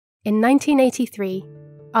In 1983,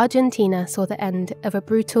 Argentina saw the end of a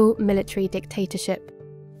brutal military dictatorship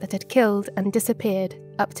that had killed and disappeared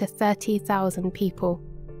up to 30,000 people.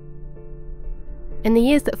 In the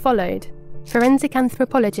years that followed, forensic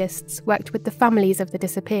anthropologists worked with the families of the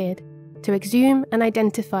disappeared to exhume and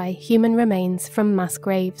identify human remains from mass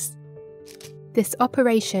graves. This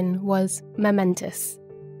operation was momentous.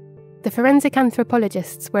 The forensic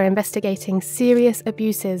anthropologists were investigating serious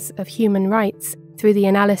abuses of human rights through the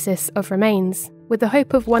analysis of remains, with the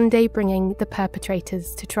hope of one day bringing the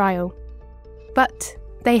perpetrators to trial. But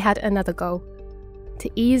they had another goal: to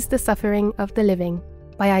ease the suffering of the living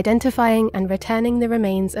by identifying and returning the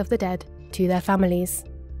remains of the dead to their families.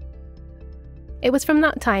 It was from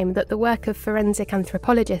that time that the work of forensic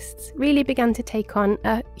anthropologists really began to take on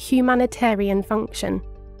a humanitarian function.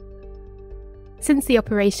 Since the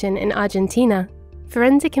operation in Argentina,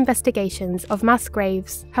 forensic investigations of mass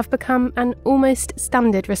graves have become an almost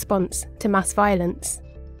standard response to mass violence.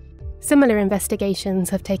 Similar investigations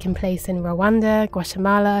have taken place in Rwanda,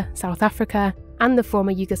 Guatemala, South Africa, and the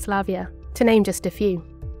former Yugoslavia, to name just a few.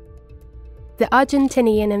 The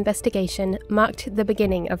Argentinian investigation marked the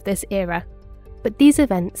beginning of this era, but these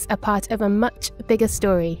events are part of a much bigger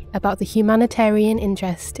story about the humanitarian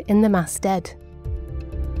interest in the mass dead.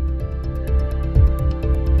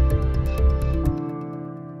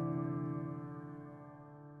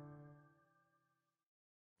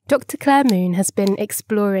 Dr. Claire Moon has been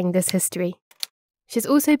exploring this history. She's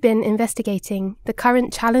also been investigating the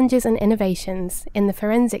current challenges and innovations in the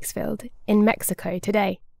forensics field in Mexico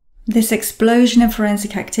today. This explosion of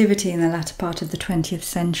forensic activity in the latter part of the 20th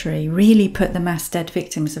century really put the mass dead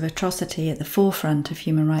victims of atrocity at the forefront of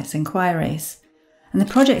human rights inquiries. And the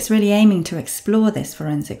project's really aiming to explore this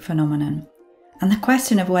forensic phenomenon, and the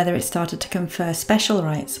question of whether it started to confer special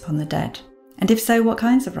rights upon the dead, and if so, what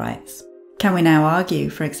kinds of rights? Can we now argue,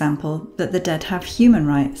 for example, that the dead have human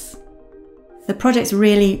rights? The project's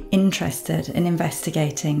really interested in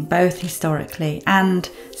investigating, both historically and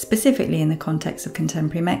specifically in the context of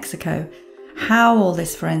contemporary Mexico, how all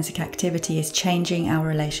this forensic activity is changing our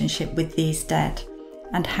relationship with these dead,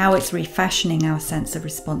 and how it's refashioning our sense of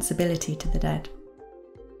responsibility to the dead.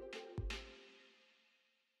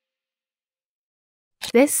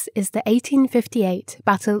 This is the 1858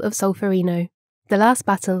 Battle of Solferino, the last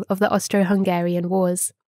battle of the Austro-Hungarian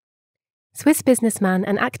Wars. Swiss businessman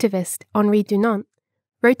and activist Henri Dunant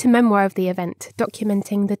wrote a memoir of the event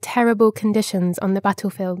documenting the terrible conditions on the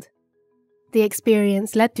battlefield. The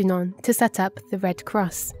experience led Dunant to set up the Red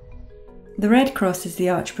Cross. The Red Cross is the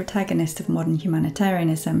arch protagonist of modern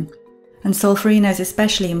humanitarianism, and Solferino is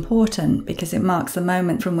especially important because it marks the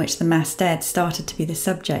moment from which the mass dead started to be the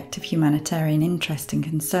subject of humanitarian interest and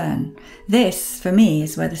concern. This, for me,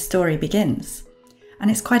 is where the story begins. And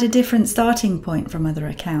it's quite a different starting point from other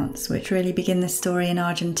accounts, which really begin the story in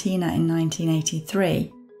Argentina in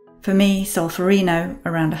 1983. For me, Solferino,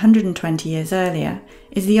 around 120 years earlier,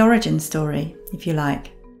 is the origin story, if you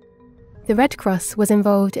like. The Red Cross was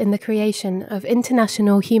involved in the creation of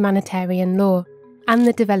international humanitarian law and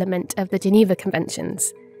the development of the Geneva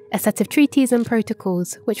Conventions, a set of treaties and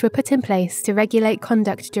protocols which were put in place to regulate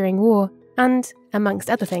conduct during war and, amongst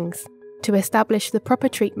other things, to establish the proper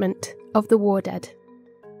treatment of the war dead.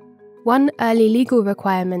 One early legal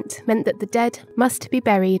requirement meant that the dead must be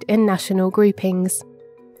buried in national groupings.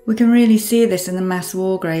 We can really see this in the mass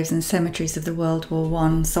war graves and cemeteries of the World War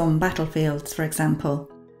I Somme battlefields, for example.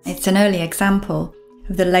 It's an early example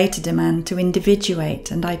of the later demand to individuate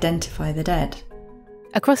and identify the dead.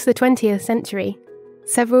 Across the 20th century,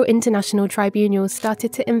 several international tribunals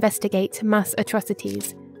started to investigate mass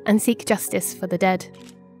atrocities and seek justice for the dead.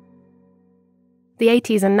 The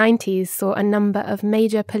 80s and 90s saw a number of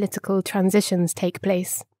major political transitions take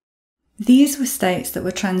place. These were states that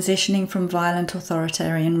were transitioning from violent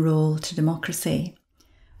authoritarian rule to democracy.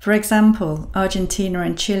 For example, Argentina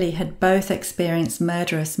and Chile had both experienced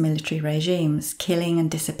murderous military regimes, killing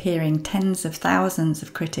and disappearing tens of thousands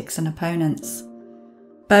of critics and opponents.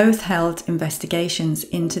 Both held investigations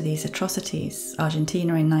into these atrocities,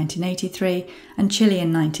 Argentina in 1983 and Chile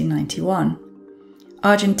in 1991.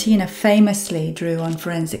 Argentina famously drew on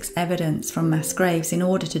forensics evidence from mass graves in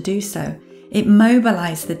order to do so. It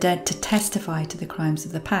mobilized the dead to testify to the crimes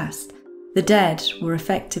of the past. The dead were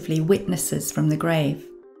effectively witnesses from the grave.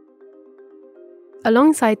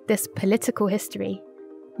 Alongside this political history,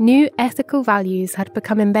 new ethical values had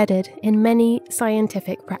become embedded in many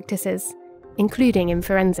scientific practices, including in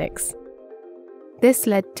forensics. This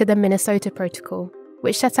led to the Minnesota Protocol,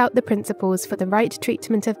 which set out the principles for the right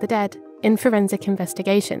treatment of the dead in forensic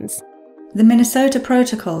investigations. The Minnesota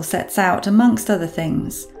Protocol sets out, amongst other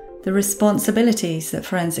things, the responsibilities that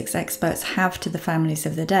forensics experts have to the families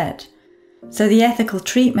of the dead. So the ethical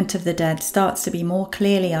treatment of the dead starts to be more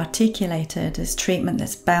clearly articulated as treatment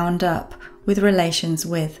that's bound up with relations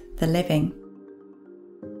with the living.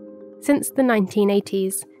 Since the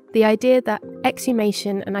 1980s, the idea that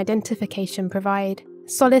exhumation and identification provide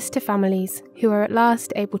solace to families who are at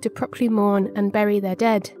last able to properly mourn and bury their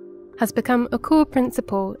dead has become a core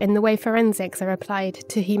principle in the way forensics are applied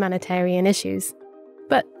to humanitarian issues.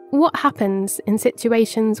 But what happens in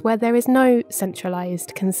situations where there is no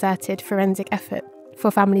centralised, concerted forensic effort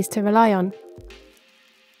for families to rely on?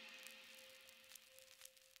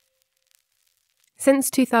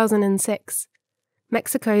 Since 2006,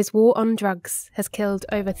 Mexico's war on drugs has killed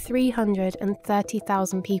over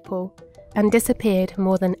 330,000 people and disappeared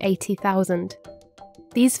more than 80,000.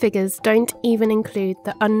 These figures don't even include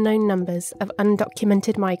the unknown numbers of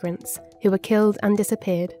undocumented migrants who were killed and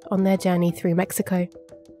disappeared on their journey through Mexico.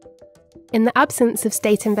 In the absence of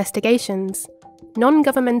state investigations,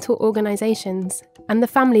 non-governmental organisations and the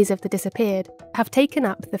families of the disappeared have taken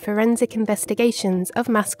up the forensic investigations of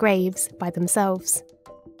mass graves by themselves.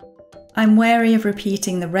 I'm wary of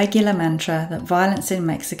repeating the regular mantra that violence in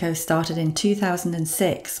Mexico started in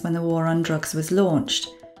 2006 when the war on drugs was launched,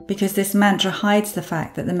 because this mantra hides the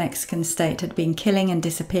fact that the Mexican state had been killing and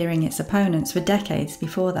disappearing its opponents for decades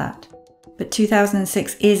before that. But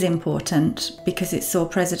 2006 is important because it saw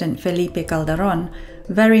President Felipe Calderón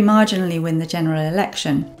very marginally win the general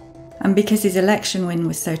election, and because his election win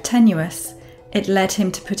was so tenuous, it led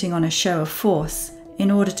him to putting on a show of force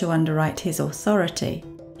in order to underwrite his authority.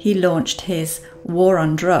 He launched his war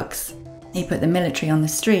on drugs. He put the military on the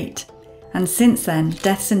street. And since then,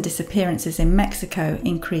 deaths and disappearances in Mexico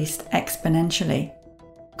increased exponentially.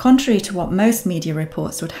 Contrary to what most media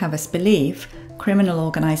reports would have us believe, criminal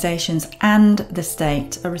organisations and the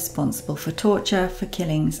state are responsible for torture, for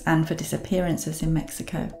killings, and for disappearances in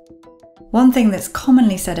Mexico. One thing that's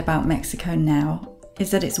commonly said about Mexico now is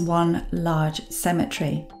that it's one large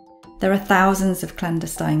cemetery. There are thousands of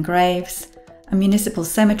clandestine graves, and municipal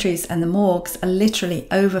cemeteries and the morgues are literally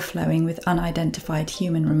overflowing with unidentified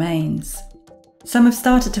human remains. Some have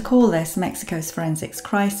started to call this Mexico's forensics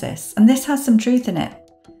crisis, and this has some truth in it.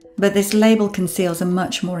 But this label conceals a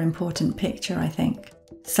much more important picture, I think.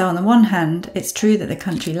 So on the one hand, it's true that the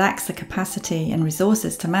country lacks the capacity and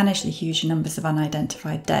resources to manage the huge numbers of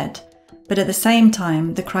unidentified dead. But at the same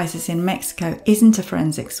time, the crisis in Mexico isn't a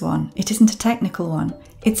forensics one, it isn't a technical one,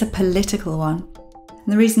 it's a political one.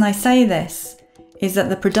 And the reason I say this is that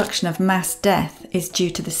the production of mass death is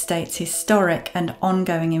due to the state's historic and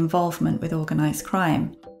ongoing involvement with organised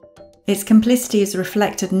crime. Its complicity is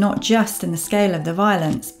reflected not just in the scale of the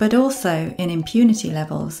violence, but also in impunity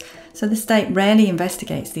levels, so the state rarely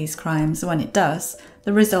investigates these crimes. When it does,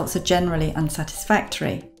 the results are generally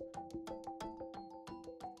unsatisfactory.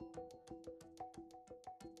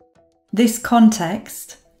 This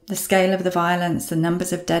context, the scale of the violence, the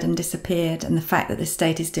numbers of dead and disappeared, and the fact that the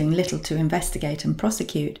state is doing little to investigate and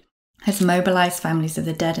prosecute, has mobilised families of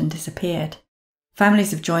the dead and disappeared.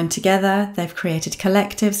 Families have joined together, they've created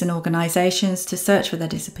collectives and organisations to search for their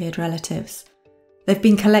disappeared relatives. They've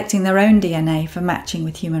been collecting their own DNA for matching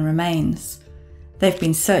with human remains. They've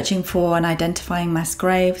been searching for and identifying mass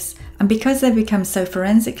graves, and because they've become so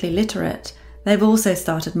forensically literate, they've also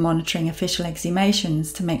started monitoring official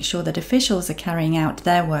exhumations to make sure that officials are carrying out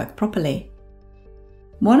their work properly.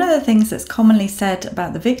 One of the things that's commonly said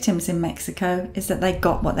about the victims in Mexico is that they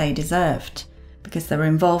got what they deserved, because they were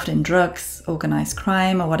involved in drugs, organised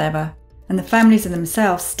crime or whatever, and the families are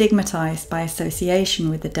themselves stigmatised by association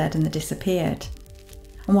with the dead and the disappeared.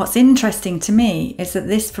 And what's interesting to me is that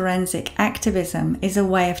this forensic activism is a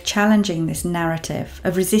way of challenging this narrative,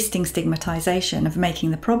 of resisting stigmatisation, of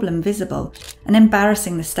making the problem visible and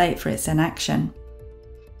embarrassing the state for its inaction.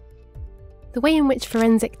 The way in which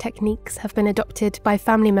forensic techniques have been adopted by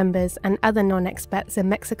family members and other non-experts in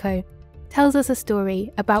Mexico tells us a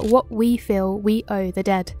story about what we feel we owe the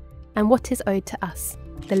dead and what is owed to us,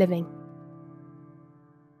 the living.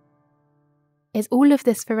 Is all of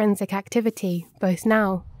this forensic activity, both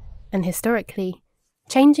now and historically,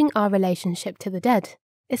 changing our relationship to the dead,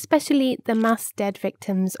 especially the mass dead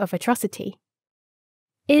victims of atrocity?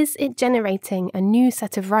 Is it generating a new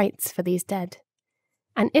set of rights for these dead?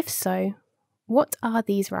 And if so, what are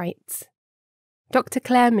these rights? Dr.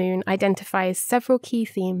 Claire Moon identifies several key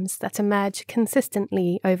themes that emerge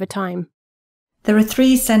consistently over time. There are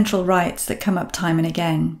three central rights that come up time and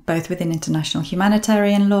again, both within international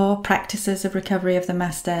humanitarian law, practices of recovery of the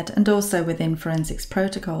mass dead, and also within forensics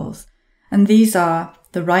protocols. And these are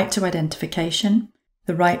the right to identification,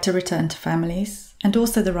 the right to return to families, and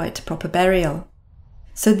also the right to proper burial.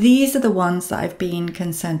 So these are the ones that I've been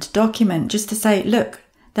concerned to document, just to say, look,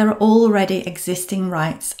 there are already existing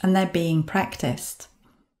rights and they're being practiced.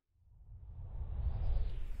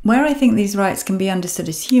 Where I think these rights can be understood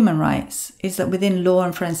as human rights is that within law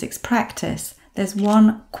and forensics practice, there's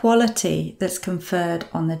one quality that's conferred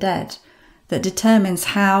on the dead that determines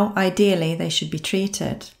how, ideally, they should be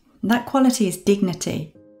treated. And that quality is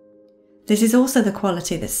dignity. This is also the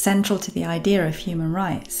quality that's central to the idea of human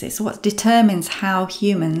rights. It's what determines how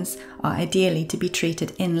humans are ideally to be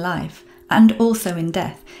treated in life and also in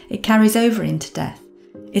death. It carries over into death.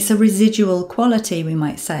 It's a residual quality, we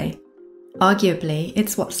might say. Arguably,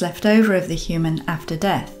 it's what's left over of the human after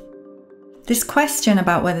death. This question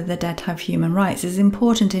about whether the dead have human rights is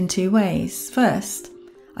important in two ways. First,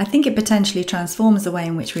 I think it potentially transforms the way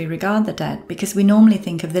in which we regard the dead, because we normally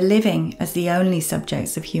think of the living as the only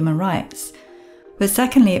subjects of human rights. But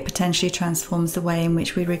secondly, it potentially transforms the way in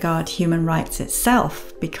which we regard human rights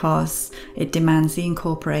itself, because it demands the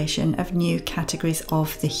incorporation of new categories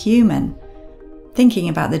of the human. Thinking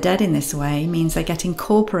about the dead in this way means they get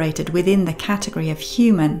incorporated within the category of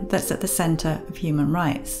human that's at the centre of human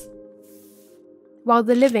rights. While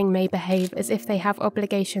the living may behave as if they have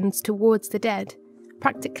obligations towards the dead,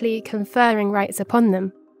 practically conferring rights upon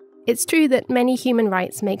them, it's true that many human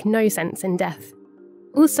rights make no sense in death.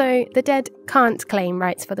 Also, the dead can't claim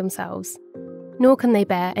rights for themselves, nor can they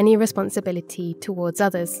bear any responsibility towards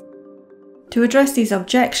others. To address these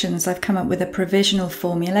objections, I've come up with a provisional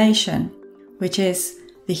formulation, which is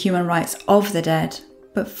the human rights of the dead,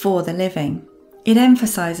 but for the living. It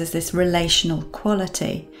emphasises this relational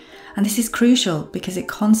quality, and this is crucial because it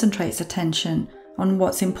concentrates attention on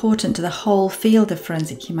what's important to the whole field of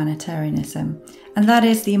forensic humanitarianism, and that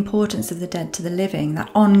is the importance of the dead to the living,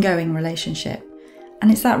 that ongoing relationship.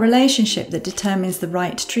 And it's that relationship that determines the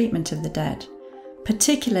right treatment of the dead,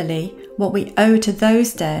 particularly what we owe to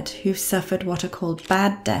those dead who've suffered what are called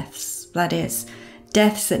bad deaths, that is,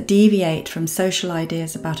 deaths that deviate from social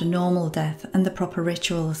ideas about a normal death and the proper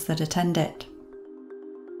rituals that attend it.